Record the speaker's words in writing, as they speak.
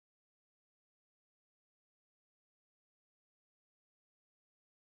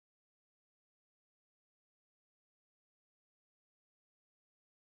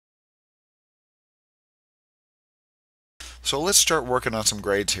So let's start working on some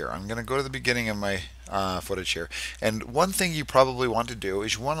grades here. I'm going to go to the beginning of my footage here. And one thing you probably want to do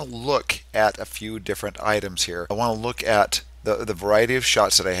is you want to look at a few different items here. I want to look at the variety of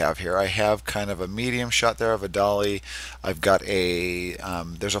shots that I have here. I have kind of a medium shot there of a dolly. I've got a,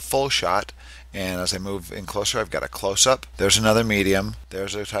 there's a full shot. And as I move in closer, I've got a close-up. There's another medium.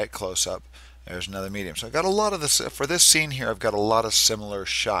 There's a tight close-up. There's another medium. So I've got a lot of this, for this scene here, I've got a lot of similar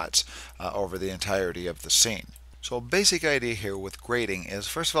shots over the entirety of the scene. So a basic idea here with grading is,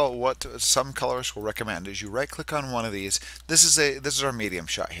 first of all, what some colorists will recommend is you right click on one of these. This is our medium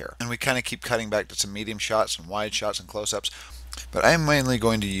shot here. And we kind of keep cutting back to some medium shots and wide shots and close-ups. But I'm mainly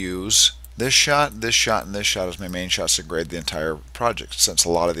going to use this shot, and this shot as my main shots to grade the entire project, since a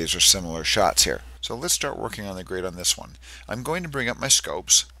lot of these are similar shots here. So let's start working on the grade on this one. I'm going to bring up my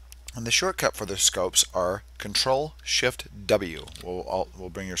scopes. And the shortcut for the scopes are Control-Shift-W. We'll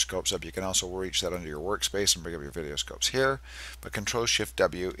bring your scopes up. You can also reach that under your workspace and bring up your video scopes here. But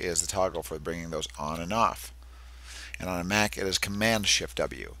Control-Shift-W is the toggle for bringing those on and off. And on a Mac, it is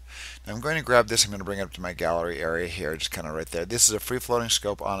Command-Shift-W. Now I'm going to grab this. I'm going to bring it up to my gallery area here, just kind of right there. This is a free-floating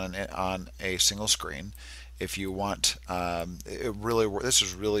scope on a single screen. If you want, this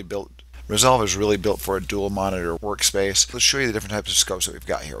is really built. Resolve is really built for a dual monitor workspace. Let's show you the different types of scopes that we've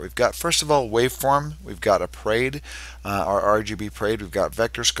got here. We've got, first of all, waveform. We've got a parade, our RGB parade. We've got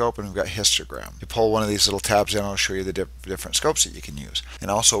vector scope, and we've got histogram. You pull one of these little tabs in, I'll show you the different scopes that you can use.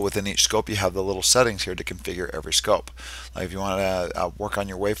 And also within each scope, you have the little settings here to configure every scope. Like if you want to work on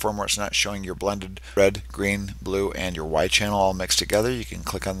your waveform where it's not showing your blended red, green, blue, and your Y channel all mixed together, you can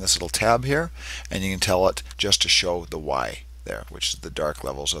click on this little tab here, and you can tell it just to show the Y there, which is the dark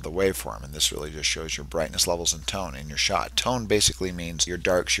levels of the waveform, and this really just shows your brightness levels and tone in your shot. Tone basically means your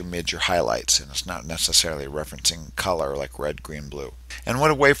darks, your mids, your highlights, and it's not necessarily referencing color like red, green, blue. And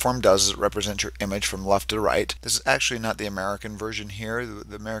what a waveform does is it represents your image from left to right. This is actually not the American version here.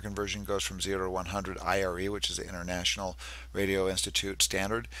 The American version goes from 0 to 100 IRE, which is the International Radio Institute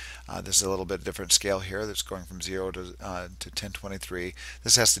standard. This is a little bit different scale here. That's going from 0 to 1023.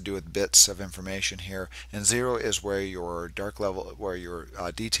 This has to do with bits of information here. And 0 is where your dark level, where your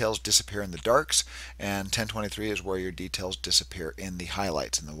details disappear in the darks, and 1023 is where your details disappear in the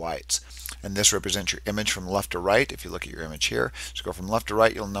highlights and the whites. And this represents your image from left to right. If you look at your image here, so go from left to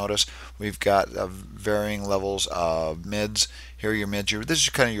right, you'll notice we've got varying levels of mids. Here are your mids. This is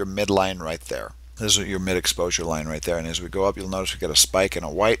kind of your midline right there. This is your mid-exposure line right there. And as we go up, you'll notice we've got a spike and a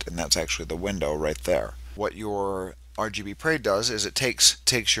white, and that's actually the window right there. What your RGB parade does is it takes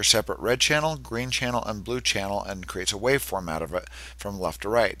your separate red channel, green channel, and blue channel and creates a waveform out of it from left to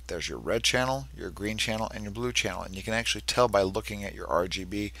right. There's your red channel, your green channel, and your blue channel. And you can actually tell by looking at your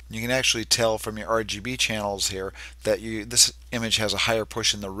RGB. You can actually tell from your RGB channels here that this image has a higher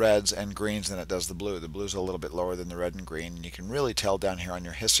push in the reds and greens than it does the blue. The blue is a little bit lower than the red and green. And you can really tell down here on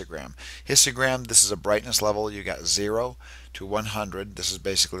your histogram. Histogram, this is a brightness level. You got 0 to 100. This is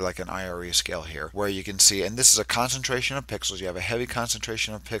basically like an IRE scale here, where you can see, and this is a concentration of pixels. You have a heavy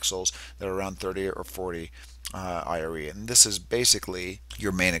concentration of pixels that are around 30 or 40 IRE, and this is basically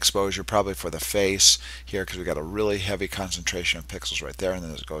your main exposure, probably for the face here, because we've got a really heavy concentration of pixels right there. And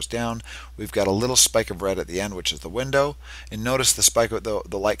then as it goes down, we've got a little spike of red at the end, which is the window. And notice the spike of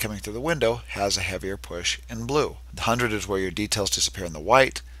the light coming through the window has a heavier push in blue. 100 is where your details disappear in the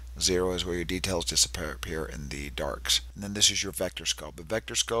white. 0 is where your details disappear in the darks. And then this is your vector scope. The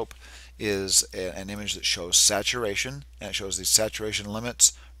vector scope is an image that shows saturation, and it shows these saturation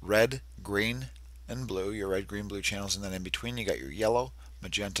limits: red, green, and blue, your red, green, blue channels, and then in between you got your yellow,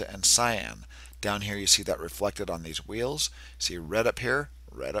 magenta, and cyan. Down here you see that reflected on these wheels. See red up here,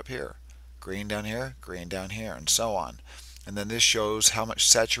 green down here, green down here, and so on. And then this shows how much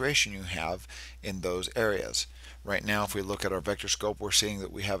saturation you have in those areas. Right now, if we look at our vector scope, we're seeing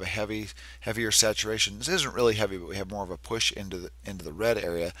that we have a heavier saturation. This isn't really heavy, but we have more of a push into the red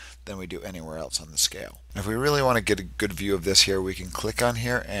area than we do anywhere else on the scale. If we really want to get a good view of this here, we can click on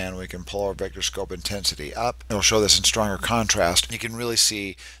here and we can pull our vector scope intensity up. It'll show this in stronger contrast. You can really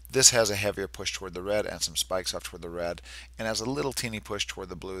see this has a heavier push toward the red and some spikes off toward the red, and has a little teeny push toward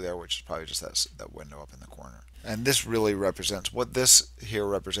the blue there, which is probably just that window up in the corner. And this really represents, what this here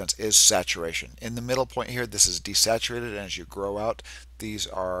represents is saturation. In the middle point here, this is desaturated, and as you grow out, these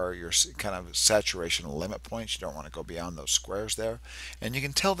are your kind of saturation limit points. You don't want to go beyond those squares there. And you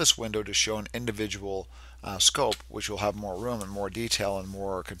can tell this window to show an individual scope, which will have more room and more detail and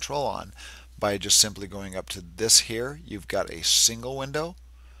more control on, by just simply going up to this here. You've got a single window,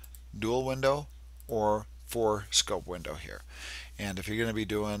 dual window, or 4 scope window here. And if you're going to be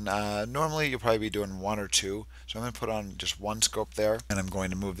doing, normally you'll probably be doing 1 or 2. So I'm going to put on just 1 scope there, and I'm going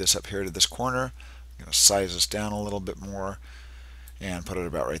to move this up here to this corner, I'm going to size this down a little bit more and put it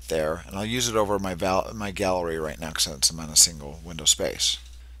about right there. And I'll use it over my gallery right now because I'm on a single window space.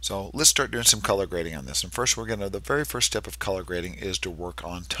 So let's start doing some color grading on this. And first the very first step of color grading is to work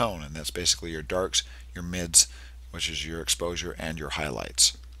on tone. And that's basically your darks, your mids, which is your exposure, and your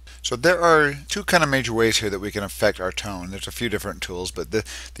highlights. So there are two kind of major ways here that we can affect our tone. There's a few different tools, but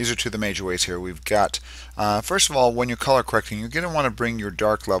these are two of the major ways here. We've got, first of all, when you're color correcting, you're going to want to bring your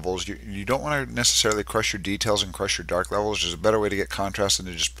dark levels. You don't want to necessarily crush your details and crush your dark levels. There's a better way to get contrast than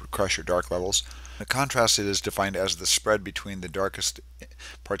to just crush your dark levels. The contrast is defined as the spread between the darkest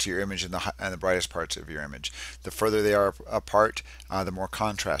parts of your image and the brightest parts of your image. The further they are apart, the more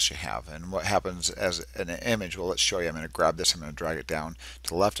contrast you have. And what happens as an image, well, let's show you. I'm going to grab this, I'm going to drag it down to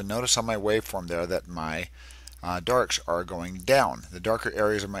the left, and notice on my waveform there that my darks are going down. The darker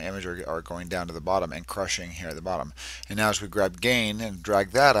areas of my image are going down to the bottom and crushing here at the bottom. And now as we grab gain and drag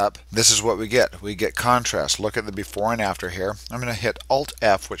that up, this is what we get. We get contrast. Look at the before and after here. I'm going to hit Alt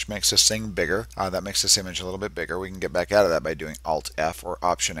F, which makes this thing bigger. That makes this image a little bit bigger. We can get back out of that by doing Alt F or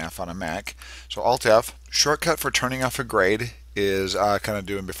Option F on a Mac. So Alt F. Shortcut for turning off a grade is kind of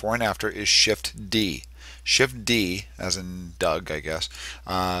doing before and after is Shift D. Shift D, as in Doug, I guess,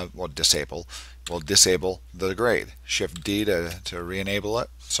 disable. Will disable the grade. Shift D to re-enable it.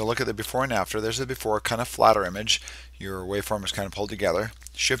 So look at the before and after. There's the before, kind of flatter image. Your waveform is kind of pulled together.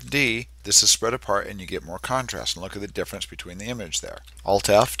 Shift D, this is spread apart and you get more contrast. And look at the difference between the image there. Alt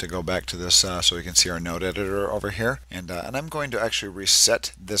F to go back to this so we can see our node editor over here. And I'm going to actually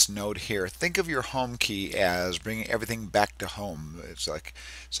reset this node here. Think of your home key as bringing everything back to home.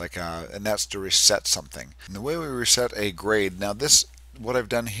 And that's to reset something. And the way we reset a grade, now what I've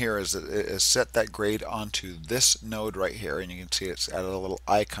done here is set that grade onto this node right here, and you can see it's added a little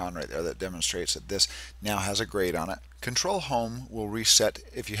icon right there that demonstrates that this now has a grade on it. Control Home will reset,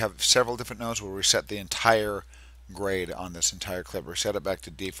 if you have several different nodes, will reset the entire grade on this entire clip, reset it back to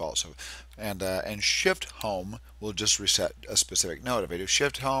default. So, and Shift Home will just reset a specific node. If I do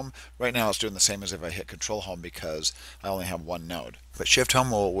Shift Home, right now it's doing the same as if I hit Control Home because I only have one node. But Shift Home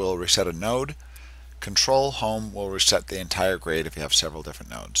will reset a node. Control Home will reset the entire grade if you have several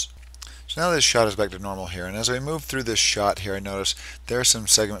different nodes. So now this shot is back to normal here, and as I move through this shot here, I notice there are some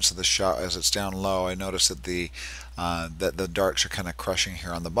segments of the shot as it's down low. I notice that the darks are kind of crushing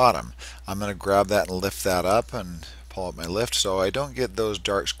here on the bottom. I'm going to grab that and lift that up and pull up my lift so I don't get those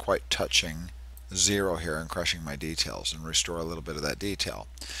darks quite touching zero here and crushing my details, and restore a little bit of that detail.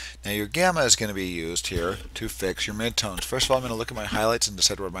 Now your gamma is going to be used here to fix your midtones. First of all, I'm going to look at my highlights and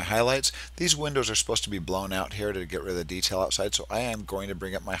decide what my highlights. These windows are supposed to be blown out here to get rid of the detail outside, so I am going to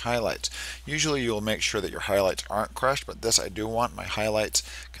bring up my highlights. Usually you'll make sure that your highlights aren't crushed, but this I do want my highlights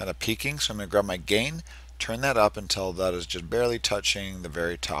kind of peaking, so I'm going to grab my gain, turn that up until that is just barely touching the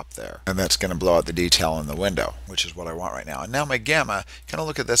very top there. And that's going to blow out the detail in the window, which is what I want right now. And now my gamma, kind of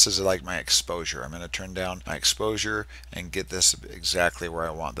look at this as like my exposure. I'm going to turn down my exposure and get this exactly where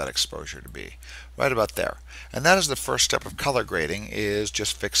I want that exposure to be. Right about there. And that is the first step of color grading, is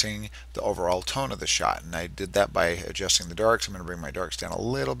just fixing the overall tone of the shot. And I did that by adjusting the darks. I'm going to bring my darks down a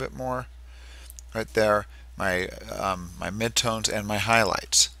little bit more. Right there. My midtones and my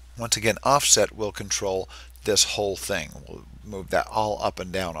highlights. Once again, offset will control this whole thing. We'll move that all up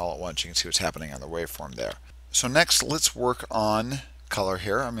and down all at once. You can see what's happening on the waveform there. So next, let's work on color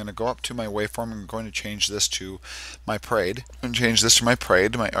here. I'm going to go up to my waveform. I'm going to change this to my parade. I'm going to change this to my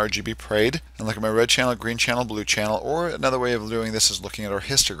parade, my RGB parade, and look at my red channel, green channel, blue channel. Or another way of doing this is looking at our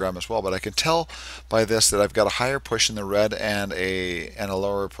histogram as well. But I can tell by this that I've got a higher push in the red and a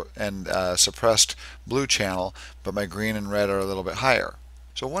lower suppressed blue channel, but my green and red are a little bit higher.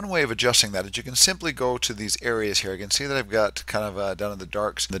 So one way of adjusting that is you can simply go to these areas here. You can see that I've got kind of down in the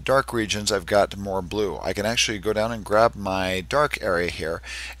darks. In the dark regions I've got more blue. I can actually go down and grab my dark area here.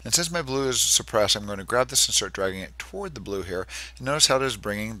 And since my blue is suppressed, I'm going to grab this and start dragging it toward the blue here. And notice how it is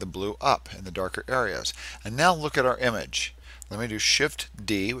bringing the blue up in the darker areas. And now look at our image. Let me do Shift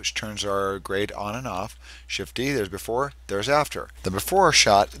D, which turns our grade on and off. Shift D, there's before, there's after. The before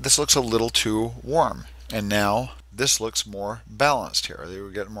shot, this looks a little too warm. And now this looks more balanced here.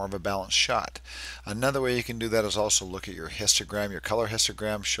 We get more of a balanced shot. Another way you can do that is also look at your histogram. Your color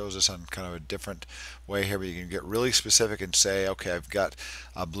histogram shows us on kind of a different way here, but you can get really specific and say, okay, I've got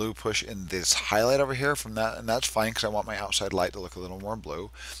a blue push in this highlight over here from that, and that's fine because I want my outside light to look a little more blue,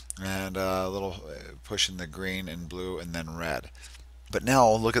 and a little push in the green and blue and then red. But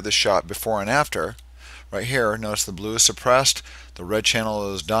now look at the shot before and after. right here, notice the blue is suppressed, the red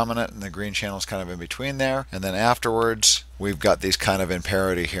channel is dominant, and the green channel is kind of in between there. And then afterwards, we've got these kind of in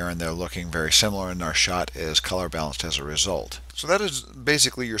parity here, and they're looking very similar, and our shot is color balanced as a result. So that is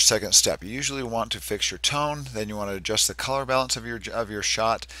basically your second step. You usually want to fix your tone, then you want to adjust the color balance of your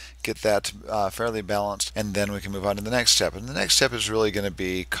shot, get that fairly balanced, and then we can move on to the next step. And the next step is really going to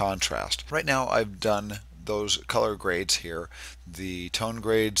be contrast. Right now I've done those color grades here, the tone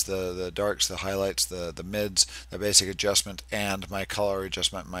grades, the darks, the highlights, the mids, the basic adjustment, and my color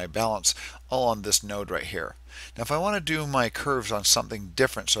adjustment, my balance, all on this node right here. Now if I want to do my curves on something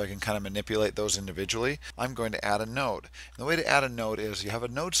different so I can kind of manipulate those individually, I'm going to add a node. And the way to add a node is you have a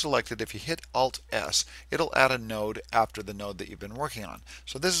node selected. If you hit Alt S, it'll add a node after the node that you've been working on.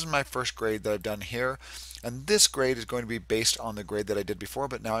 So this is my first grade that I've done here, and this grade is going to be based on the grade that I did before,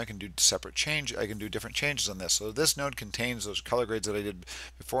 but now I can do different changes on this. So this node contains those color grades that I did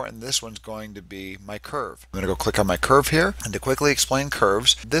before, and this one's going to be my curve. I'm going to go click on my curve here, and to quickly explain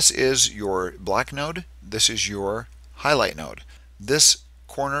curves, this is your black node, this is your highlight node. This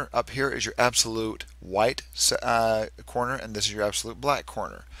corner up here is your absolute white corner, and this is your absolute black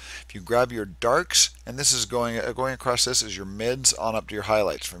corner. If you grab your darks, and this is going across, this is your mids on up to your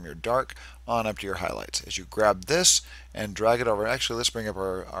highlights, from your dark on up to your highlights. As you grab this and drag it over, actually let's bring up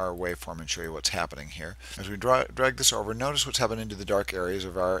our waveform and show you what's happening here. As we drag this over, notice what's happening to the dark areas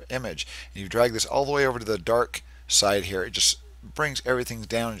of our image. And you drag this all the way over to the dark side here, it just brings everything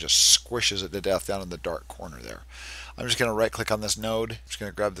down and just squishes it to death down in the dark corner there. I'm just going to right click on this node, just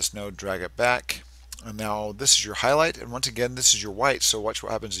going to grab this node, drag it back, and now this is your highlight, and once again this is your white, so watch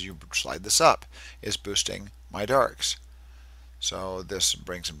what happens as you slide this up. It's boosting my darks. So this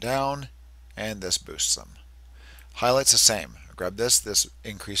brings them down, and this boosts them. Highlights the same. I grab this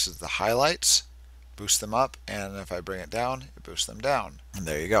increases the highlights, boosts them up, and if I bring it down, it boosts them down. And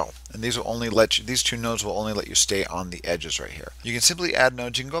there you go. And these two nodes will only let you stay on the edges right here. You can simply add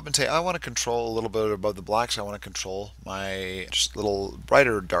nodes. You can go up and say, I want to control a little bit above the blacks. I want to control my just little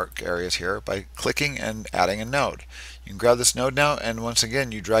brighter dark areas here by clicking and adding a node. You can grab this node now, and once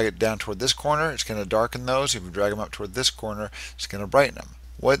again, you drag it down toward this corner. It's going to darken those. If you drag them up toward this corner, it's going to brighten them.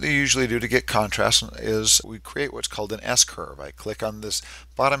 What they usually do to get contrast is we create what's called an S-curve. I click on this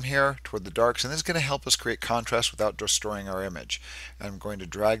bottom here toward the darks, and this is going to help us create contrast without destroying our image. And I'm going to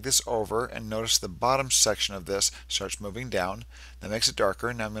drag this over, and notice the bottom section of this starts moving down. That makes it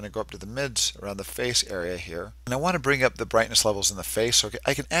darker. Now I'm going to go up to the mids around the face area here. And I want to bring up the brightness levels in the face, so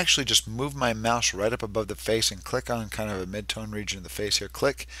I can actually just move my mouse right up above the face and click on kind of a mid-tone region of the face here.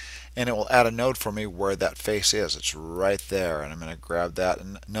 Click, and it will add a node for me where that face is. It's right there, and I'm going to grab that,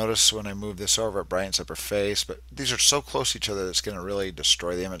 and notice when I move this over, it brightens up her face, but these are so close to each other that it's going to really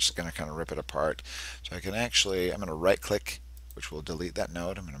destroy the image. It's going to kind of rip it apart. So I can actually, I'm going to right click, which will delete that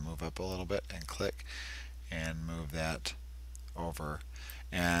node. I'm going to move up a little bit and click and move that over,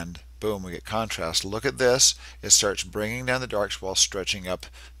 and boom, we get contrast. Look at this. It starts bringing down the darks while stretching up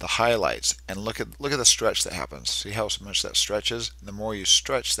the highlights, and look at the stretch that happens. See how much that stretches? The more you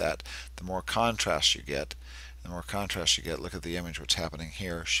stretch that, the more contrast you get. The more contrast you get, look at the image, what's happening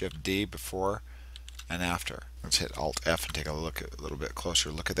here. Shift D before and after. Let's hit Alt F and take a look a little bit closer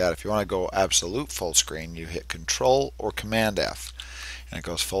look at that. If you want to go absolute full screen, you hit Control or Command F, and it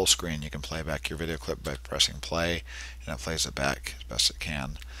goes full screen. You can play back your video clip by pressing play, and it plays it back as best it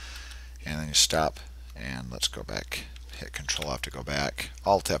can. And then you stop, and let's go back. Hit Control F to go back,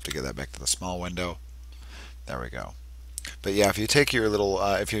 Alt F to get that back to the small window. There we go. But yeah, if you take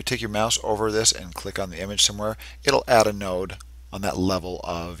your mouse over this and click on the image somewhere, it'll add a node on that level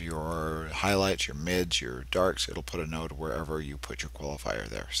of your highlights, your mids, your darks. It'll put a node wherever you put your qualifier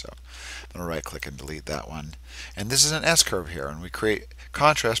there. So I'm going to right click and delete that one. And this is an S-curve here, and we create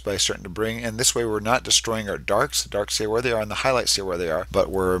contrast by starting to bring, and this way we're not destroying our darks. The darks stay where they are and the highlights stay where they are, but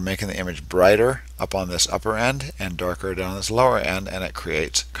we're making the image brighter up on this upper end and darker down this lower end, and it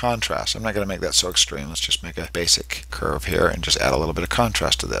creates contrast. I'm not going to make that so extreme. Let's just make a basic curve here and just add a little bit of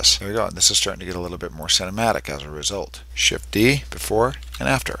contrast to this. There we go. And this is starting to get a little bit more cinematic as a result. Shift D before and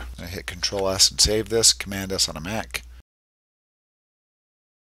after. I hit Control S and save this, Command S on a Mac.